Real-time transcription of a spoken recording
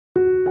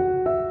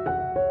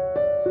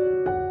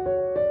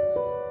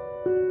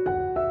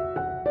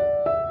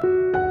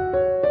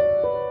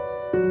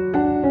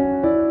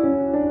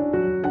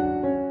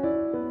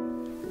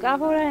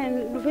Kafura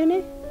and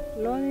Lufini,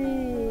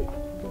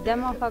 Loni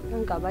Demo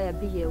Fakun Kabaya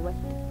be away.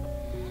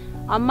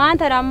 A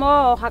month and a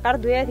more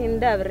Hakarduet in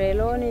Debre,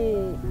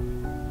 Loni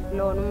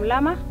Lonum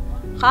Lama.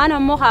 Hana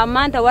Moha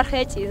Manta war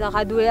Hetchis, a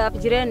Hadue up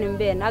Jiren in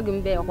Bay,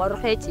 Nagumbe, or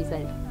Hetchis.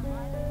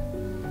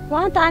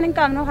 One time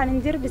come no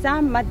Haninjir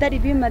Bisam, Madari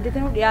Bim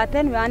Maditan,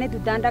 Yaten, Vane to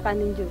Danda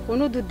Kaninju,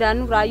 Hunu to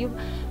Dan Rayu,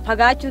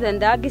 Pagachu,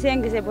 and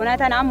Dagisang is a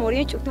bonata and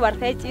Amorich to our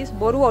Hetchis,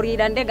 Boru or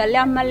Yidande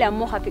Galam Malam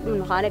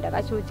Mohapikun Hane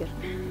Dagachujer.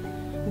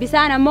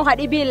 Bisana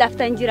Mohad Ibi left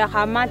Anjira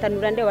Hamant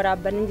and Rande or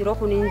Abanjiro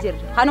Huninjir.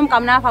 Hanum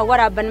Kamnafa, what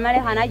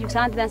Abanmale Hana, you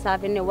sent and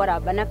Safin, what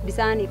Abanak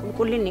Bisani,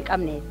 Kulinik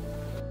Amne.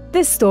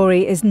 This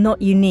story is not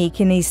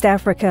unique in East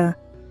Africa.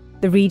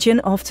 The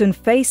region often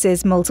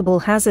faces multiple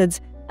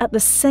hazards at the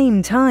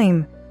same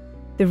time.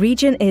 The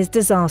region is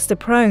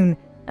disaster-prone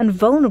and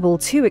vulnerable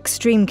to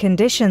extreme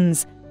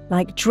conditions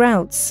like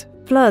droughts,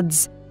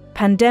 floods,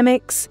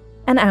 pandemics,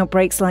 and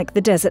outbreaks like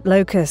the desert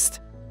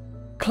locust.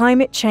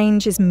 Climate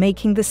change is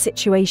making the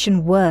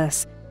situation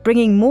worse,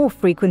 bringing more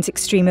frequent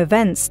extreme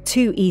events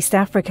to East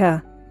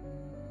Africa.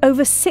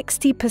 Over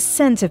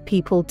 60% of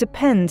people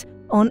depend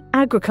on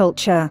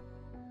agriculture.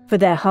 For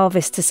their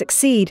harvest to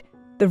succeed,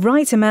 the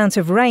right amount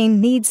of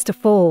rain needs to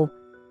fall,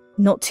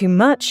 not too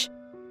much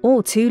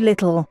or too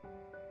little.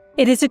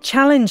 It is a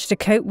challenge to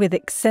cope with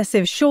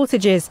excessive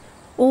shortages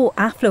or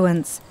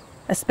affluence,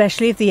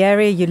 especially if the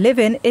area you live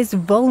in is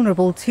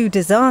vulnerable to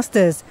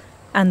disasters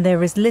and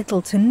there is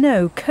little to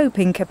no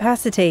coping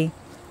capacity.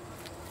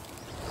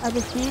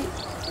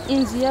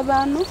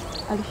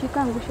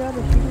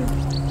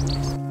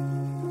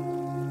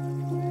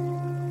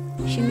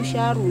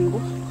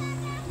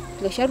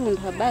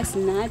 Gasharunda basi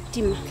na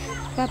atima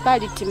papa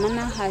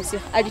alitimana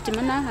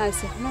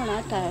hasi no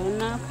lata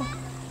nako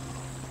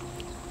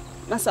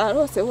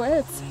masaro se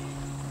wetsi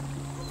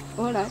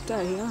ola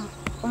taya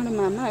ona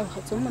mama yo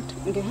khatsomota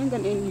ngehenga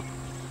neni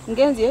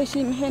ngenzi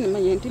yeshimi heni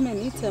manyenti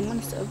menitse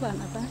mona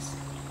sabana basi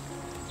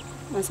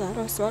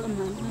masaro sola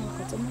mama yo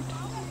khatsomota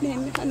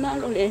nemi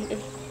kanalo lele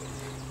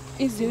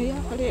izyo ya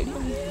khole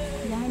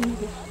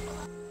yani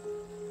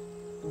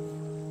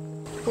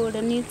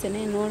Ola needs and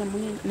then all the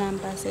money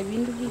numbers a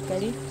window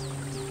victory.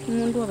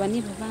 Mundo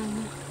Vani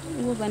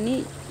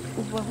Vani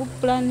Uvahu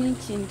planning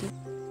chindi.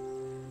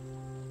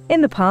 In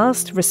the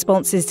past,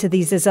 responses to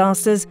these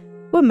disasters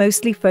were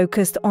mostly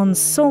focused on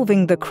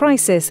solving the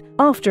crisis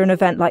after an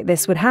event like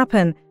this would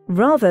happen,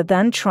 rather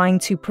than trying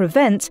to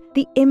prevent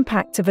the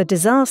impact of a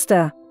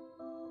disaster.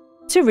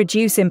 To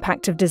reduce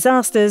impact of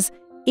disasters,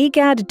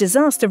 IGAD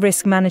Disaster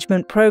Risk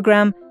Management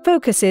Programme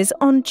focuses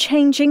on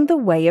changing the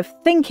way of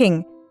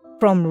thinking,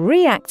 from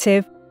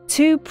reactive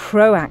to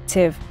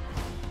proactive.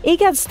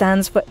 IGAD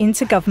stands for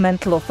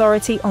Intergovernmental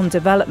Authority on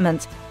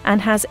Development and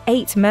has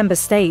 8 member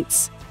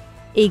states.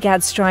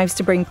 IGAD strives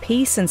to bring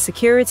peace and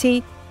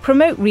security,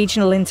 promote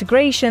regional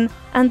integration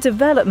and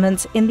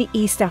development in the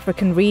East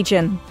African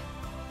region.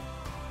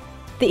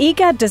 The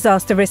IGAD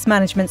Disaster Risk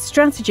Management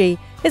Strategy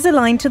is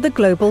aligned to the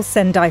global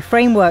Sendai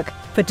framework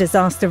for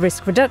disaster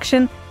risk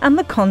reduction and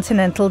the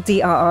continental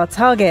DRR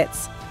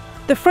targets.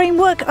 The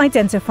framework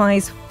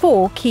identifies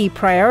 4 key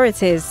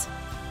priorities: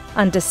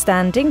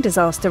 understanding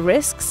disaster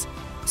risks,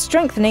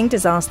 strengthening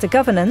disaster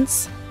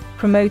governance,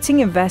 promoting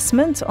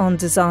investment on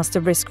disaster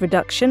risk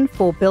reduction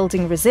for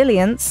building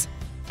resilience,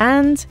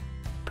 and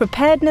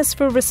preparedness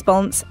for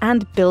response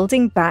and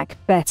building back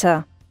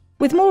better.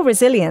 With more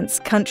resilience,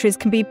 countries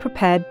can be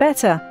prepared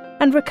better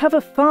and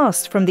recover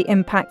fast from the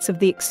impacts of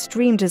the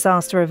extreme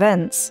disaster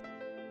events.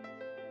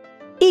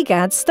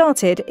 IGAD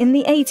started in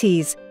the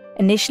 80s,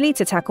 initially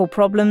to tackle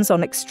problems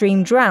on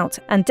extreme drought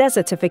and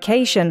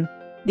desertification.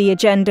 The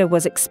agenda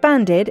was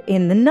expanded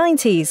in the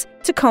 90s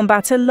to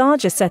combat a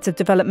larger set of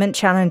development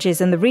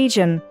challenges in the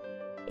region.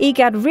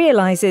 IGAD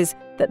realizes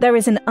that there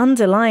is an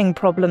underlying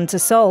problem to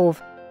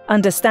solve.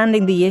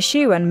 Understanding the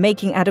issue and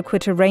making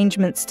adequate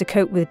arrangements to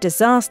cope with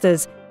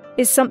disasters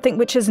is something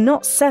which has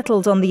not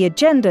settled on the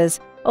agendas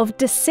of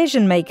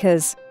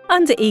decision-makers.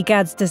 Under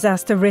IGAD's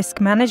Disaster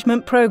Risk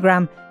Management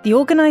Programme, the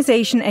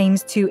organisation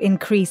aims to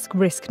increase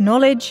risk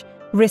knowledge,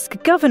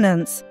 risk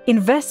governance,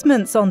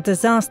 investments on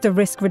disaster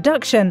risk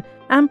reduction,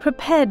 and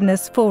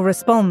preparedness for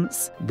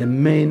response. The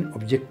main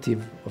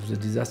objective of the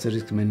Disaster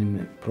Risk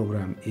Management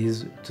Programme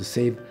is to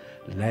save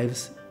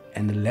lives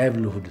and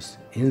livelihoods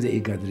in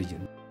the IGAD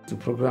region. The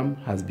programme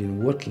has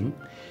been working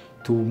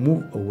to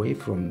move away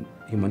from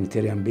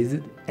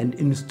humanitarian-based and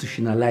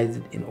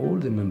institutionalized in all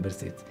the member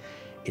states.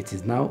 It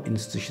is now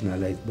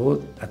institutionalized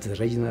both at the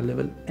regional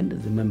level and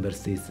at the member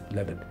states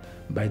level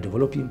by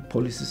developing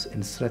policies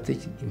and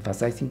strategies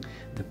emphasizing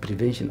the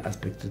prevention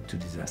aspect to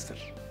disaster.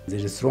 There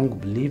is a strong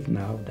belief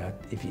now that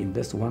if you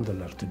invest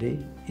 $1 today,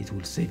 it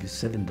will save you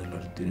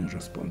 $7 during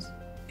response.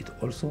 It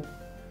also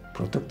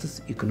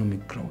protects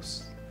economic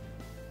growth.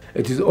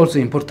 It is also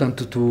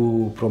important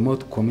to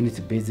promote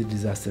community-based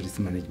disaster risk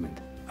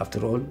management.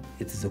 After all,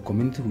 it is the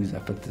community who is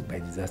affected by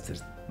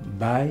disasters.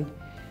 By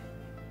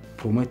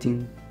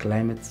promoting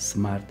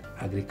climate-smart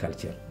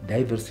agriculture,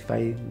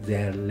 diversifying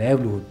their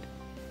livelihood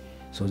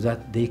so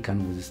that they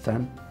can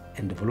withstand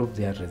and develop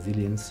their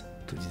resilience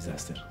to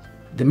disaster.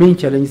 The main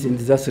challenge in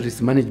disaster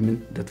risk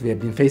management that we have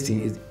been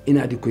facing is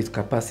inadequate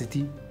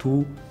capacity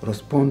to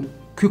respond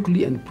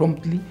quickly and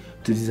promptly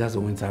to disaster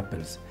when it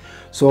happens.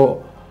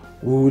 So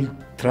we will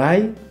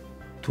try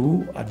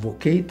to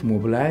advocate,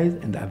 mobilize,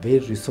 and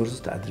avail resources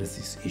to address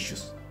these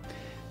issues.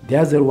 The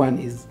other one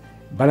is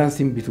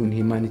balancing between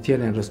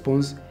humanitarian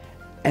response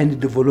and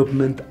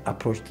development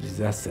approach to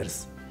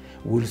disasters.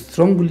 We will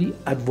strongly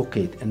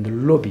advocate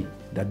and lobby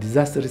that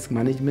disaster risk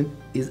management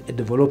is a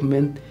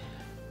development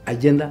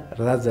agenda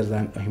rather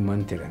than a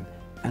humanitarian,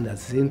 and at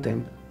the same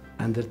time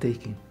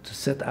undertaking to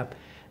set up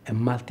a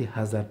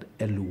multi-hazard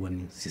early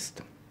warning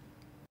system.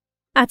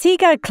 At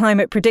IGAD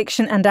Climate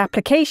Prediction and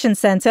Application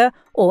Centre,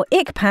 or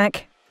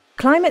ICPAC,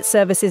 climate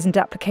services and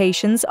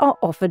applications are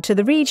offered to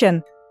the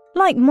region,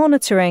 like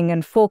monitoring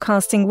and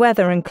forecasting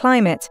weather and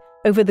climate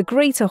over the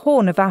Greater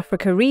Horn of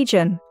Africa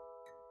region.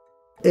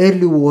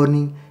 Early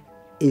warning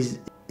is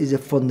a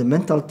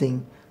fundamental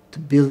thing to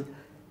build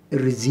a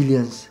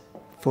resilience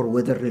for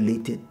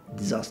weather-related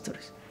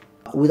disasters.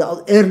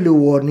 Without early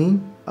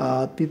warning,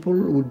 people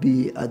will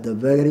be at the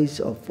vagaries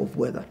of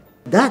weather.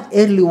 That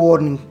early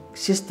warning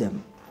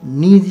system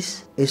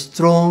needs a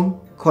strong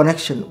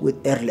connection with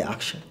early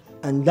action.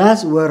 And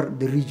that's where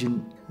the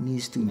region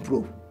needs to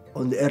improve,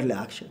 on the early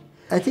action.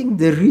 I think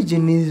the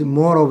region needs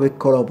more of a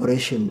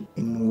collaboration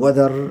in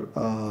weather,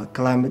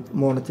 climate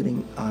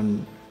monitoring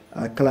and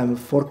climate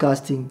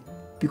forecasting,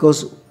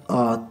 because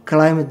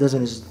climate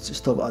doesn't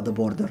stop at the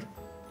border.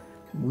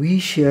 We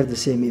share the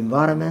same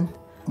environment.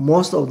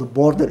 Most of the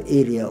border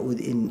area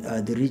within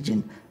the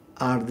region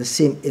are the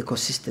same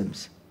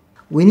ecosystems.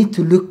 We need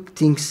to look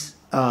things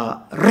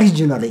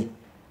regionally,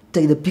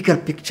 take the bigger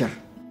picture.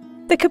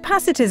 The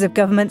capacities of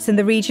governments in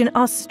the region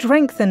are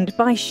strengthened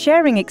by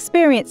sharing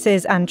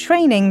experiences and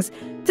trainings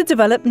to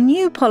develop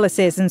new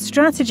policies and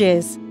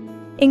strategies.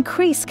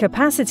 Increased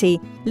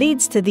capacity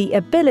leads to the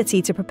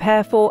ability to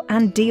prepare for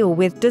and deal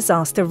with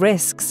disaster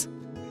risks.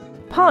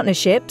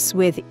 Partnerships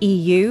with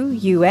EU,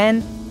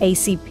 UN,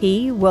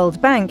 ACP,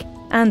 World Bank,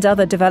 and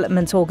other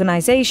development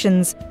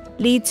organizations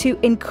lead to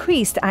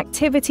increased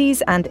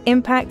activities and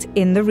impact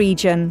in the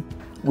region.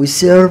 We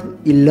serve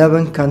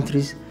 11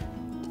 countries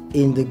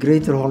in the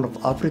Greater Horn of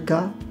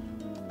Africa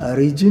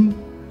region,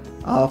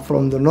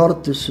 from the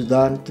north to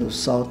Sudan to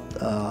south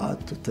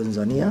to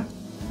Tanzania.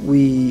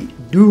 We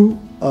do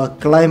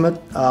climate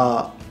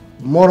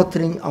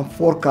monitoring and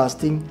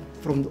forecasting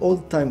from the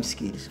old-time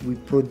skills. We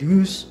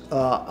produce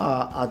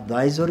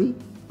advisory,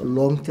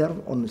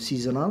 long-term on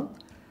seasonal,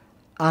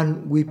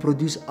 and we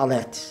produce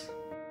alerts.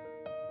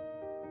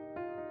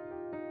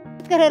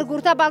 reer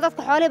guurta baa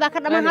dadka xoolay baa ka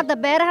dhamaan hadda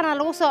beerahana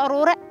lagu soo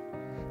aruuray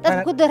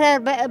dadku ku reer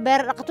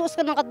beer dhaqato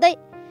iska noqday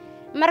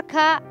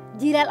marka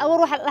jilaal awr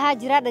waxa la dhahaa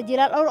jiraada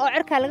jilaal awr oo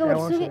cirka laga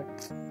warsugi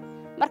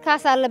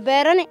markaas la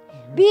beerani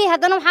bi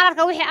hadana waxa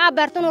arkaa wixii aa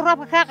beerto inuu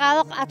roobka ka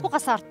qaado aad ku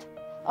qasaarto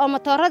oo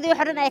matooradii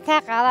wax dhan ay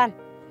ka qaadaan.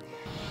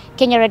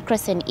 Kenya Red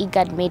Cross and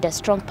IGAD made a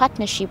strong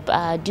partnership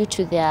due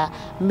to their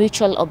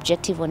mutual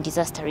objective on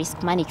disaster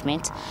risk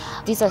management.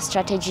 These are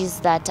strategies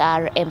that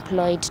are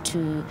employed to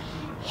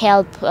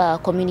help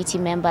community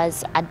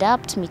members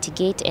adapt,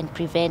 mitigate and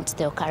prevent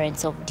the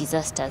occurrence of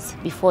disasters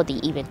before they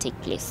even take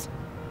place.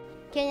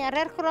 Kenya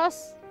Red Cross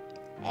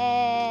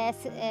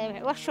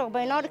workshop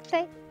bay noo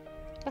dhigtay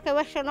markay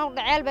workshop noo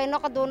dhaceel bay noo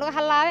qado naga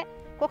halaabe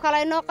ku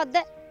kale noo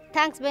qada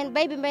tanks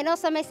baby bay noo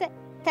samaysay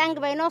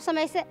tank bay noo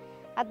samaysay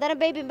haddana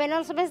baby bay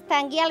noo samaysay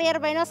taangiyaal yar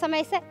bay noo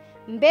samaysay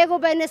mbeego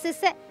bay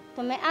nasisay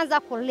tumay anza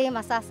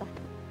kulliima saasa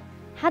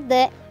hadda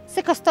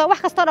si kasto wax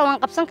kasto dhawaan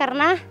qabsan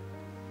karnaa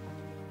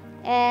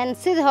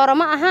sidii hore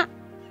ma aha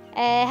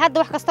hadda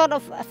wax kasto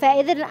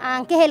faa'iido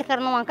aan ka heli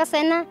karno waan ka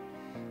saynaa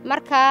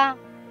marka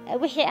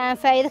wixii aan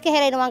faa'iido ka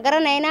helayno waan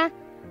garanaynaa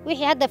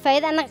wixii hadda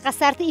faa'iido anaga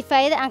qasaartay iyo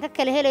faa'iido aan ka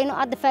kala helayno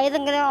hadda faa'iido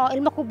oo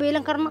ilmo ku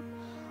beelan karno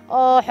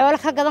oo xoolo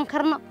ka gadan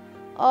karno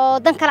oo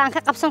dan kale aan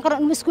ka qabsan karno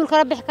in iskuul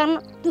kala bixi karno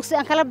dugsi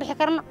aan kala bixi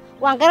karno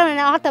waan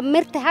garanaynaa hadda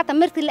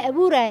mirta la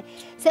abuuray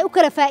say u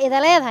kala faa'iido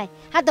leedahay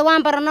hadda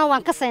waan baranaa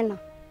waan ka saynaa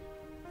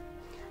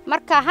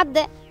marka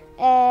hadda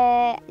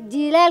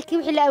jilaalkii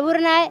wixii la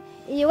abuuranay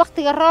iyo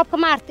waqtiga roobka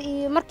maartay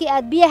iyo markii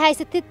aad biyo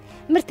haysatid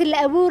mirta la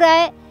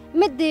abuuray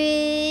mid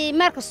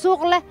marka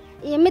suuq leh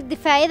iyo mid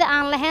faa'iido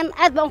aan lahayn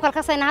aad baan kala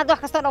ka saynaa hadda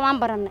wax kasto dhawaan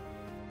baranay.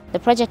 The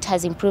project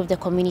has improved the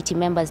community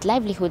members'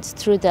 livelihoods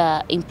through the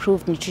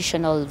improved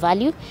nutritional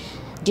value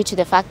due to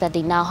the fact that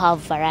they now have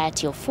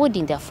variety of food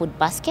in their food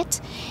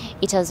basket.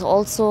 It has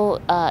also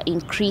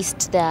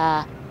increased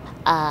their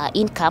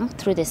income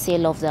through the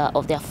sale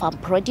of their farm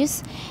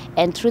produce,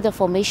 and through the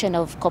formation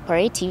of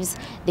cooperatives,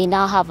 they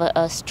now have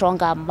a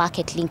stronger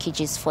market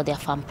linkages for their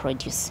farm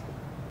produce.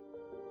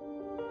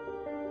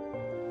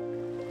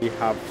 We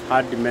have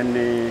had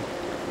many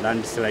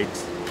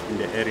landslides in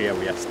the area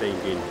we are staying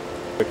in.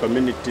 The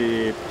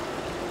community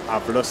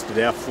have lost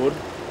their food,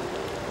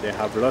 they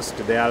have lost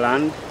their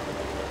land.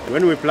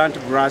 When we plant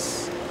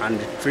grass and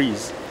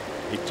trees,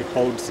 it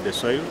holds the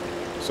soil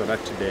so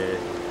that the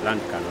land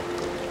cannot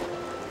grow.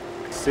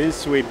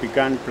 Since we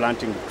began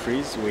planting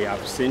trees, we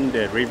have seen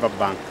the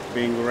riverbank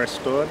being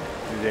restored.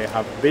 There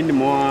have been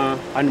more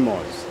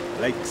animals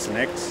like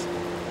snakes,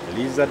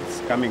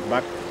 lizards coming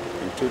back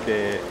into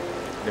the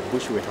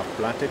bush we have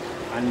planted.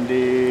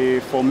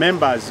 And for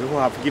members who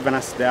have given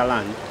us their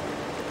land,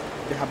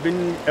 they have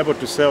been able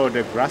to sell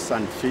the grass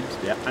and feed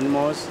their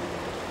animals,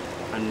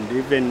 and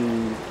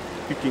even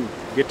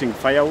getting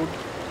firewood.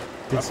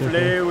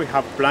 Roughly, we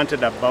have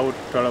planted about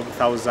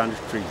 12,000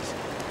 trees.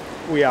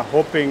 We are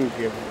hoping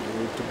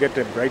to get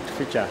a bright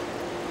future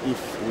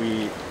if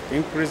we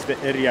increase the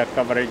area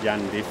coverage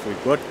and if we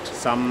got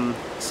some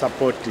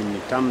support in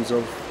terms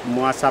of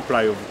more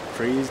supply of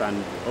trees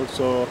and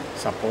also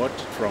support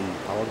from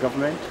our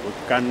government. We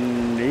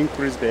can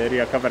increase the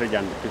area coverage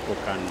and people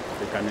can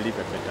live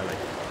a better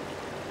life.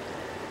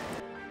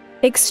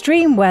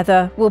 Extreme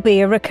weather will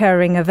be a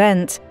recurring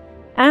event,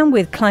 and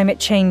with climate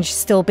change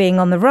still being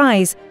on the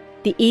rise,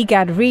 the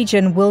IGAD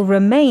region will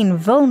remain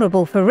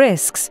vulnerable for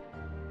risks.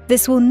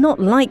 This will not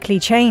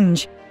likely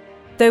change,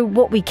 though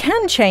what we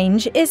can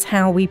change is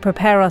how we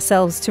prepare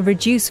ourselves to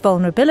reduce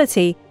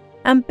vulnerability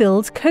and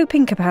build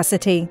coping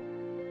capacity.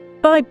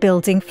 By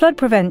building flood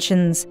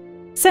preventions,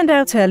 send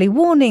out early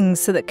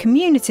warnings so that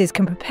communities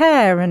can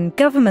prepare and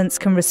governments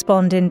can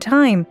respond in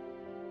time.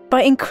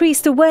 By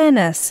increased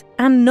awareness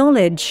and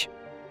knowledge.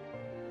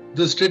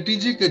 The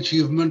strategic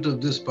achievement of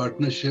this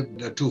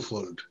partnership are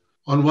twofold.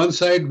 On one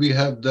side, we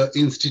have the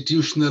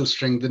institutional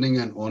strengthening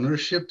and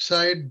ownership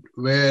side,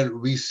 where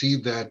we see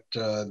that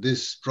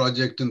this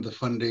project and the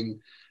funding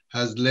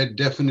has led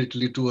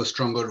definitely to a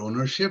stronger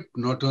ownership,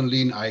 not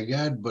only in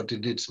IGAD, but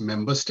in its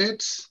member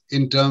states,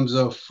 in terms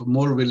of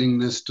more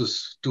willingness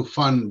to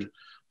fund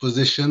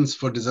positions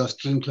for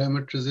disaster and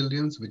climate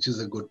resilience, which is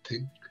a good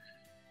thing.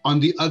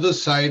 On the other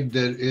side,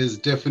 there is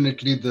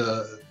definitely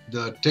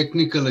the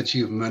technical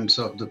achievements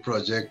of the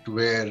project,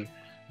 where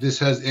this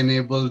has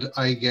enabled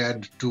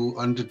IGAD to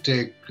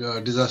undertake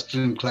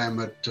disaster and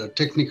climate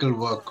technical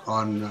work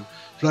on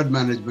flood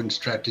management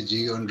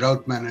strategy, on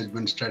drought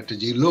management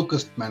strategy,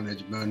 locust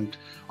management,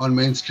 on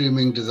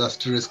mainstreaming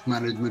disaster risk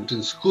management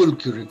in school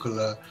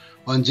curricula,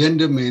 on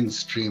gender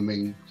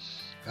mainstreaming,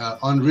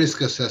 on risk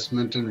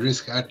assessment and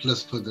risk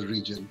atlas for the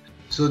region.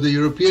 So the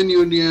European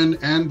Union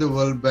and the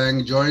World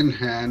Bank joined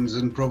hands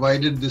and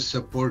provided this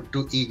support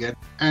to IGAD.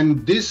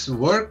 And this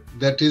work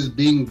that is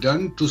being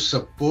done to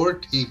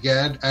support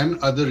IGAD and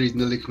other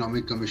regional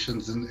economic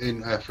commissions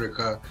in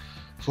Africa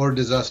for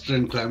disaster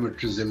and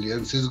climate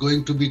resilience is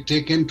going to be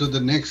taken to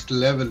the next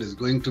level, is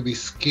going to be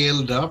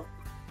scaled up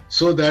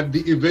so that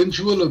the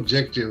eventual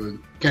objective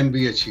can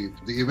be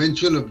achieved. The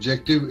eventual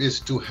objective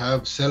is to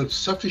have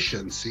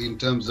self-sufficiency in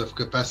terms of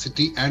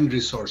capacity and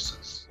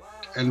resources.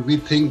 And we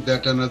think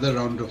that another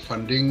round of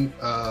funding,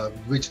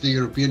 which the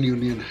European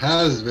Union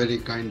has very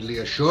kindly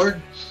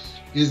assured,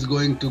 is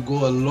going to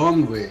go a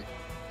long way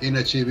in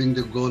achieving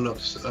the goal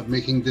of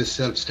making this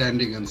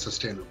self-standing and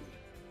sustainable.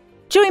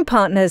 Join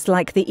partners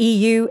like the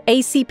EU,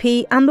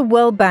 ACP and the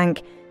World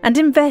Bank and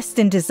invest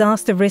in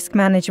disaster risk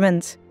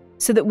management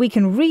so that we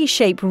can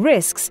reshape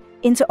risks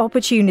into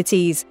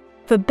opportunities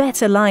for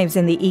better lives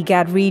in the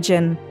IGAD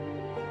region.